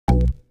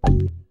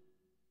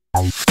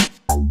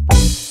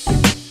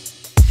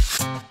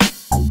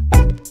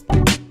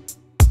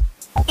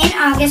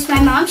August,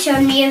 my mom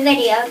showed me a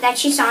video that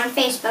she saw on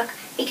Facebook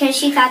because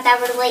she thought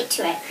that would relate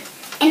to it.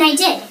 And I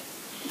did.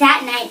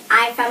 That night,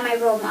 I found my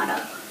role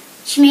model.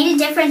 She made a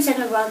difference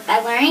in the world by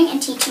learning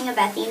and teaching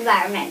about the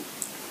environment.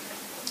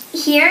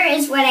 Here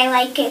is what I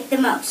like it the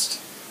most.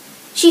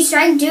 She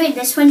started doing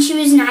this when she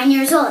was 9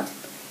 years old.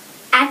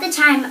 At the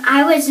time,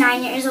 I was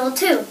 9 years old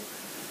too.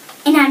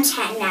 And I'm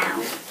 10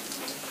 now.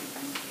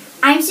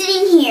 I'm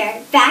sitting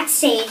here,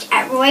 backstage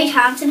at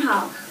Thomson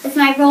Hall with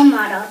my role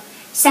model,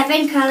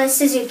 Severn-Cullis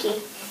Suzuki.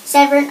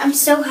 Severn, I'm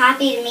so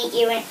happy to meet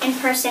you in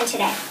person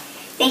today.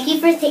 Thank you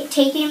for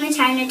taking the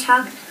time to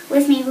talk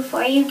with me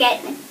before you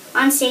get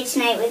on stage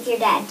tonight with your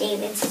dad,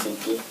 David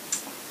Suzuki.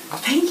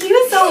 Thank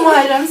you so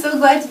much. I'm so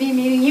glad to be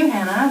meeting you,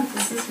 Hannah.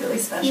 This is really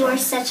special. You are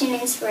such an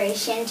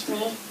inspiration to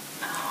me.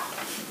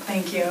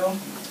 Thank you.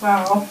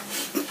 Wow.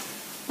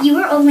 You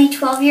were only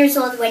 12 years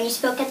old when you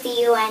spoke at the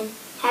UN.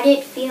 How did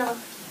it feel?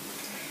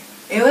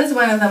 It was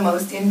one of the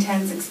most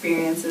intense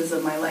experiences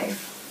of my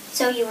life.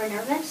 So you were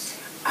nervous?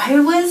 I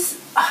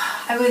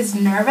was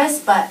nervous,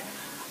 but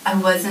I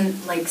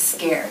wasn't like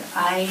scared.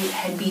 I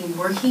had been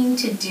working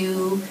to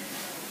do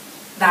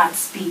that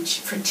speech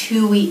for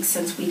 2 weeks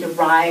since we'd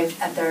arrived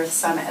at their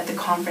summit, at the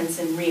conference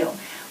in Rio.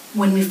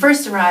 When we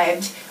first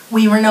arrived,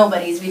 we were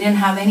nobodies. We didn't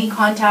have any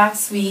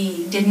contacts.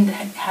 We didn't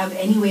have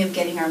any way of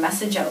getting our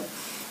message out.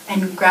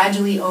 And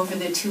gradually over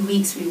the 2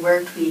 weeks we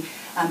worked, we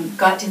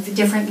got to the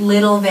different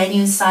little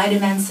venues, side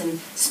events, and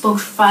spoke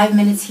 5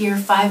 minutes here,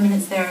 5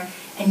 minutes there.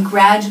 And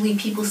gradually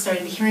people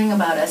started hearing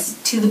about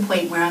us to the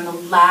point where on the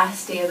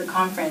last day of the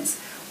conference,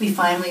 we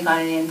finally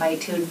got an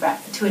invite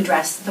to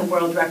address the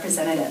world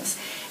representatives.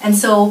 And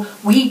so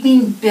we've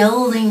been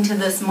building to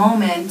this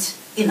moment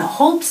in the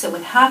hopes it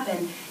would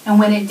happen. And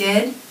when it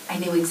did, I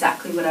knew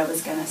exactly what I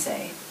was going to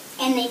say.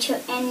 And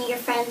and your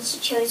friends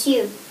chose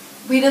you.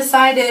 We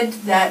decided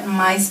that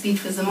my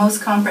speech was the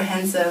most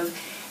comprehensive,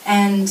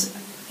 and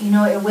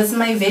it was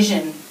my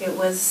vision. It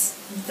was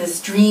this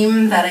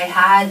dream that I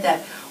had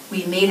that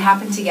we made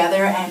happen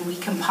together, and we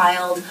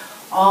compiled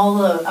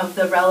all of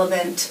the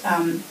relevant,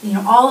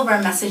 all of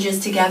our messages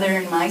together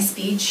in my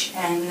speech,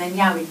 and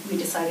then we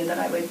decided that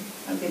I would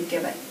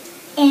give it.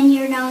 And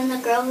you're known the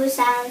girl who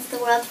silenced the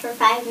world for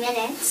 5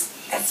 minutes.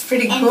 That's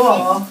pretty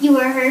cool. And you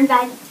were heard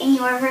by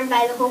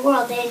the whole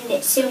world,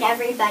 and soon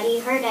everybody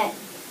heard it,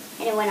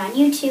 and it went on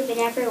YouTube and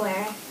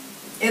everywhere.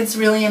 It's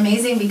really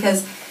amazing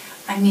because,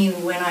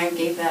 when I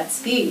gave that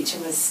speech,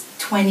 it was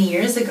 20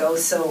 years ago,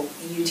 so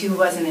YouTube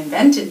wasn't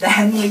invented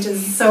then, which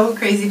is so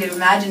crazy to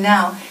imagine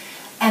now.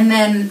 And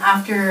then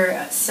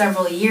after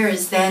several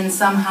years, then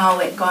somehow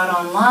it got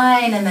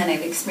online, and then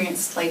it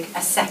experienced like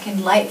a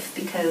second life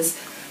because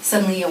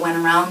suddenly it went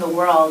around the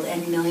world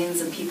and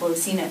millions of people have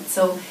seen it.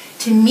 So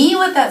to me,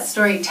 what that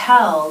story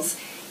tells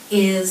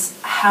is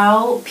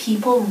how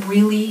people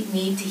really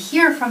need to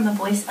hear from the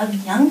voice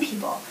of young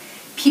people.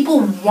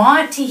 People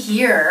want to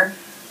hear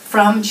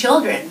from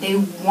children. They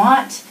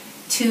want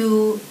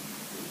to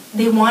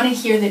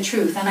hear the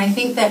truth. And I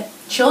think that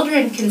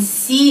children can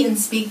see and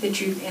speak the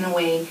truth in a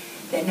way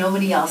that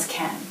nobody else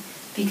can,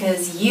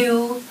 because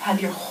you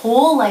have your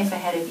whole life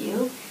ahead of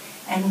you,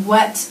 and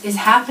what is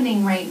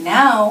happening right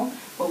now,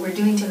 what we're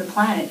doing to the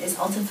planet, is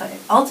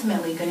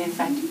ultimately going to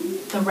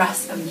affect the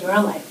rest of your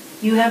life.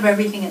 You have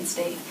everything at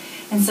stake.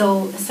 And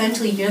so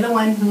essentially you're the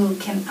one who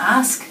can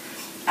ask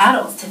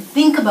adults to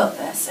think about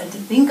this and to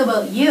think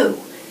about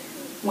you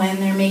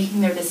when they're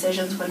making their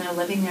decisions, when they're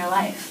living their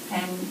life.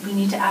 And we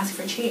need to ask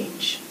for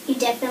change. You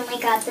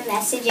definitely got the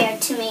message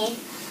out to me.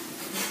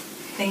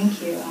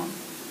 Thank you.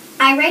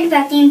 I write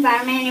about the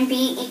environment and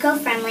being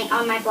eco-friendly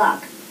on my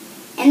blog.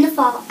 In the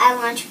fall, I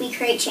launched We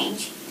Create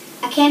Change,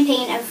 a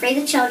campaign of Free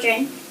the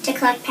Children to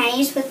collect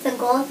pennies with the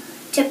goal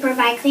to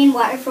provide clean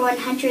water for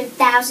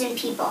 100,000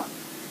 people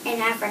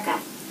in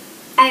Africa.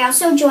 I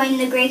also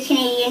joined the Great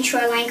Canadian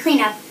Shoreline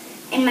Cleanup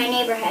in my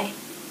neighborhood.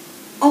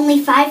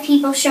 Only 5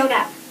 people showed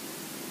up,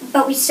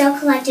 but we still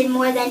collected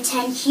more than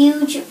 10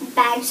 huge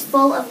bags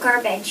full of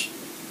garbage.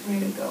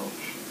 Way to go.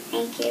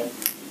 Thank you.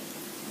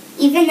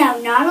 Even though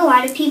not a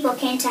lot of people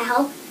came to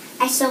help,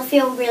 I still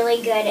feel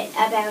really good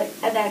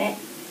about it.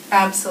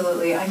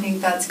 Absolutely. I think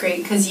that's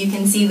great because you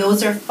can see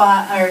those are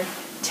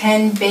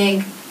 10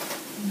 big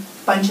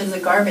bunches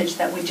of garbage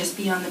that would just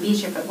be on the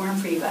beach if it weren't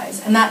for you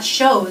guys. And that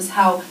shows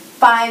how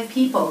 5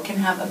 people can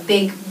have a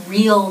big,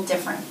 real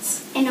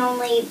difference. And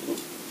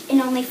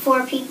only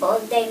 4 people,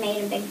 they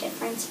made a big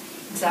difference.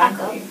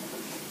 Exactly.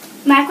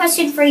 My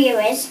question for you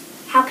is,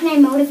 how can I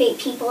motivate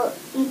people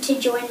to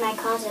join my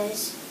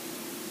causes?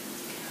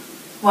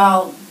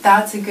 Well,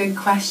 that's a good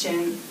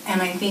question,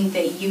 and I think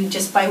that you,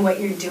 just by what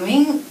you're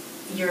doing,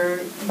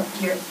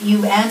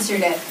 you've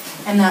answered it,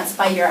 and that's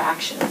by your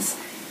actions.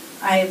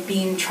 I've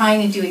been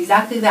trying to do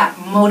exactly that,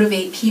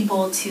 motivate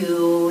people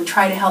to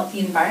try to help the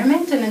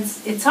environment, and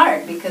it's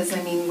hard because,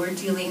 we're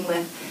dealing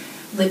with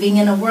living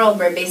in a world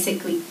where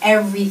basically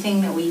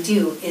everything that we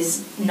do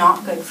is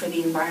not good for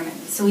the environment.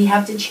 So we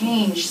have to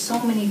change so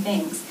many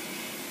things.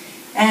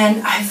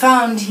 And I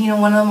found,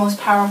 one of the most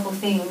powerful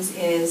things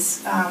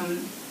is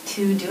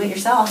to do it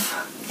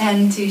yourself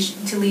and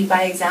to lead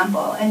by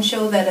example and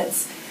show that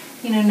it's,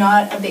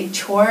 not a big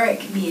chore.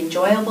 It can be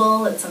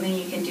enjoyable. It's something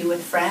you can do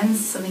with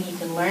friends, something you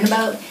can learn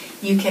about.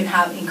 You can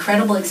have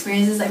incredible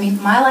experiences. I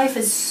mean, my life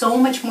is so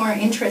much more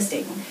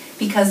interesting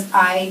because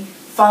I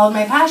followed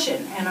my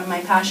passion, and my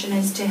passion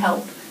is to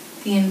help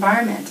the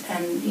environment.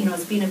 And,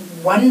 it's been a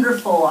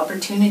wonderful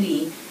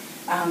opportunity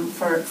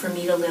for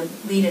me to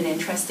lead an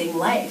interesting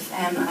life.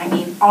 And, I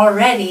mean,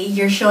 already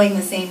you're showing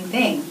the same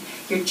thing.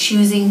 You're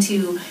choosing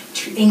to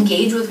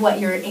engage with what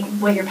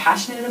you're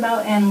passionate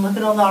about, and look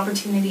at all the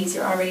opportunities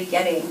you're already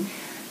getting.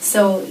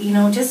 So,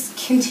 just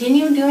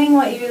continue doing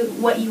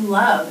what you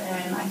love,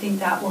 and I think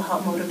that will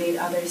help motivate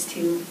others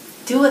to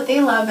do what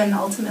they love and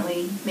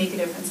ultimately make a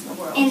difference in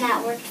the world. And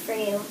that worked for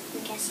you,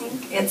 I'm guessing.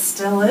 It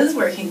still is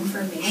working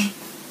for me.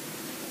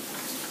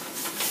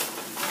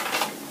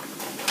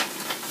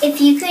 If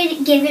you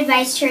could give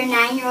advice to your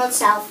 9-year-old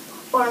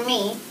self, or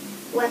me,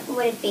 what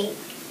would it be?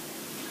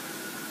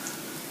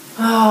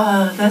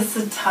 Oh, that's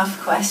a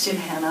tough question,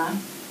 Hannah.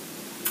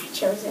 I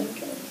chose him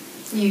good.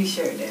 You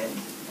sure did.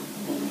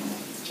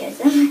 I chose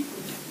him.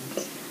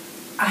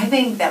 I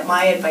think that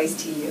my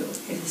advice to you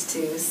is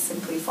to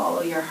simply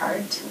follow your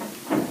heart.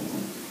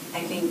 I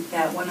think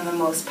that one of the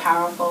most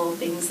powerful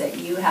things that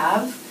you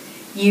have,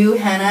 you,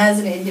 Hannah, as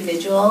an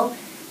individual,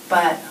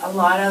 but a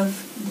lot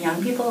of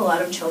young people, a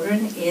lot of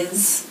children,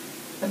 is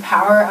the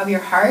power of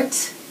your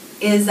heart,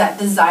 is that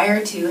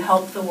desire to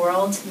help the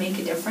world, to make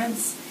a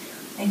difference.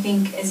 I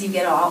think as you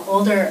get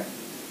older,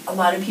 a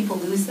lot of people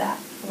lose that.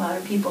 A lot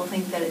of people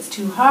think that it's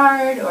too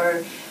hard,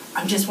 or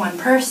I'm just one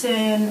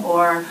person,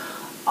 or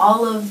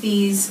all of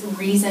these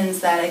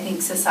reasons that I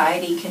think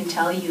society can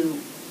tell you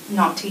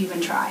not to even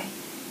try.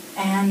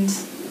 And,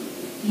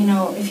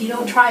 if you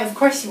don't try, of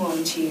course you won't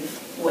achieve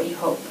what you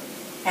hope.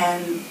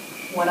 And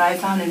what I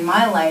found in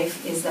my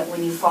life is that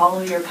when you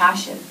follow your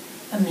passion,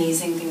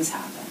 amazing things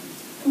happen.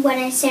 What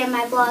I say in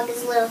my blog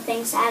is little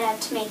things add up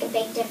to make a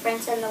big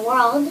difference in the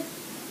world.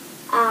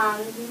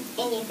 And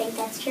you think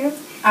that's true?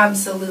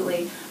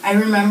 Absolutely. I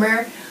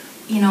remember,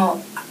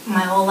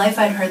 my whole life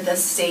I'd heard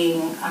this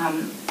saying,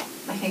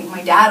 I think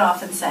my dad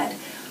often said,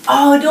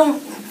 oh, don't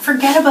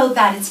forget about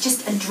that. It's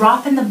just a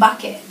drop in the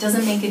bucket. It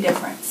doesn't make a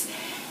difference.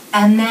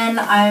 And then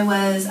I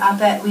was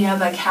we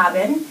have a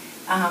cabin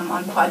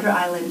on Quadra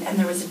Island, and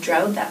there was a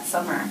drought that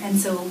summer. And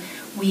so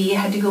we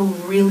had to go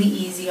really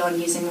easy on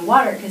using the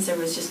water because there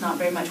was just not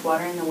very much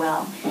water in the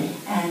well.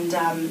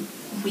 And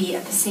we,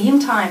 at the same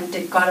time,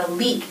 got a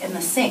leak in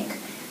the sink,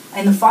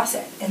 in the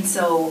faucet. And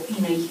so, you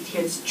could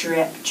hear this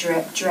drip,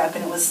 drip, drip,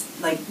 and it was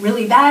like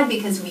really bad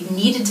because we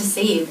needed to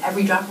save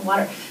every drop of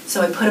water.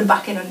 So I put a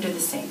bucket under the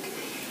sink.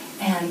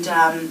 And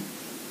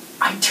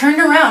I turned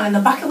around and the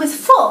bucket was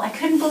full. I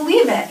couldn't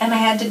believe it. And I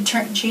had to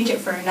change it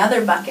for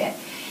another bucket.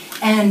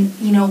 And,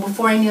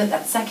 before I knew it,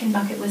 that second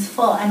bucket was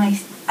full. And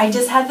I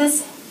just had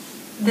this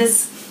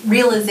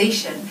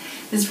realization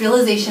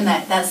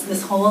that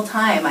this whole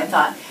time I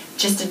thought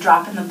just a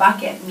drop in the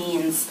bucket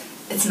means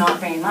it's not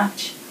very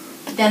much.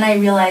 But then I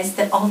realized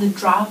that all the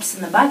drops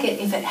in the bucket,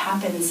 if it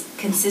happens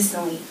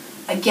consistently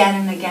again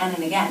and again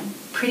and again,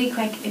 pretty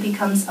quick it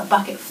becomes a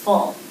bucket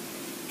full.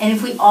 And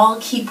if we all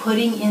keep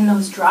putting in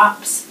those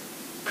drops,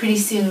 pretty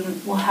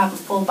soon we'll have a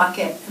full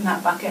bucket, and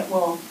that bucket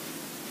will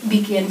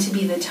begin to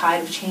be the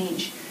tide of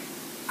change.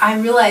 I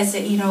realized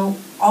that,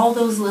 all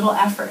those little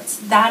efforts,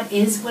 that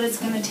is what it's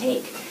going to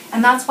take.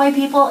 And that's why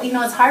people,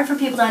 it's hard for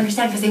people to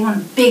understand because they want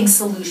a big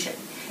solution.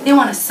 They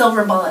want a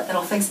silver bullet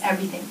that'll fix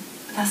everything.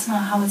 But that's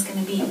not how it's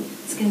going to be.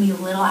 It's going to be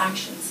little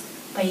actions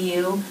by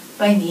you,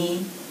 by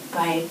me,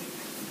 by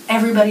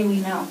everybody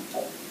we know.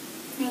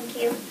 Thank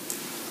you.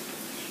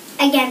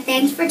 Again,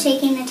 thanks for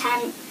taking the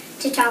time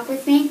to talk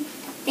with me.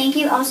 Thank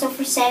you also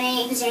for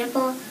setting an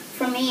example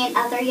for me and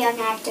other young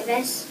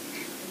activists.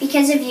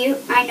 Because of you,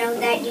 I know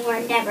that you are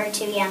never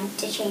too young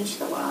to change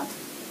the world.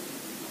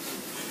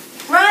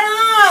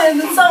 Right on!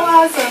 That's so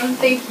awesome.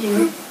 Thank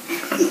you.